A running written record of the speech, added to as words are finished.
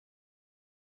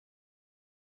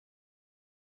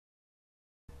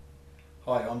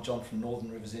Hi, I'm John from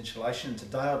Northern Rivers Insulation, and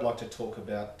today I'd like to talk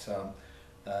about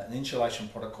an insulation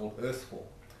product called Earthwall.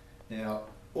 Now,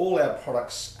 all our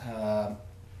products are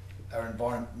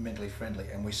environmentally friendly,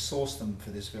 and we source them for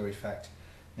this very fact.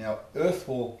 Now,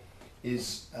 Earthwall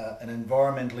is an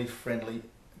environmentally friendly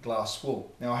glass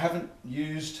wool. Now, I haven't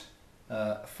used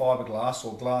fiberglass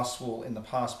or glass wool in the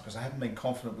past because I haven't been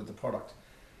confident with the product.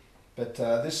 But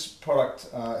this product,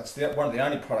 it's one of the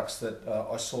only products that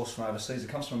I source from overseas. It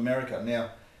comes from America.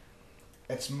 Now,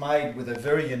 it's made with a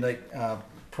very unique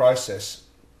process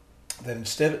that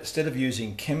instead of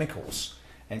using chemicals,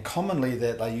 and commonly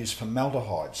they use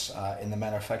formaldehydes in the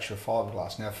manufacture of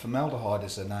fiberglass. Now, formaldehyde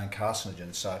is a known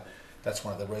carcinogen, so that's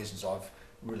one of the reasons I've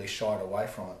really shied away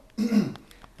from it.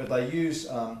 But they use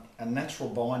a natural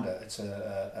binder. It's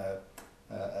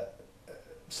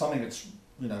something that's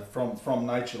from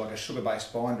nature, like a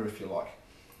sugar-based binder, if you like.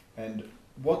 And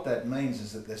what that means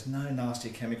is that there's no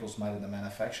nasty chemicals made in the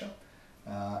manufacture,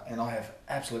 and I have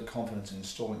absolute confidence in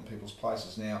installing in people's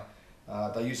places. Now,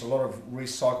 they use a lot of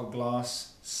recycled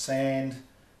glass, sand,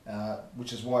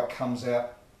 which is why it comes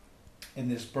out in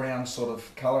this brown sort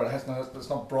of colour. It's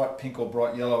not bright pink or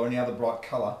bright yellow or any other bright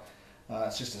colour.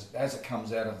 It's just as it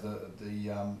comes out of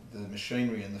the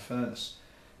machinery in the furnace.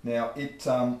 Now,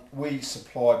 we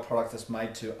supply a product that's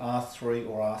made to R3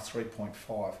 or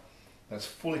R3.5. That's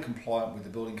fully compliant with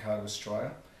the Building Code of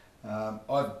Australia. I've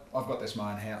got this in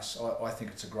my own house. I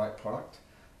think it's a great product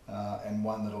and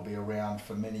one that'll be around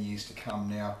for many years to come.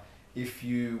 Now, if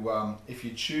you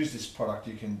choose this product,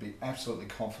 you can be absolutely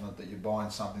confident that you're buying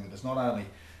something that is not only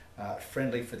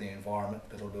friendly for the environment,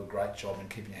 but it'll do a great job in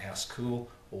keeping your house cool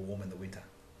or warm in the winter.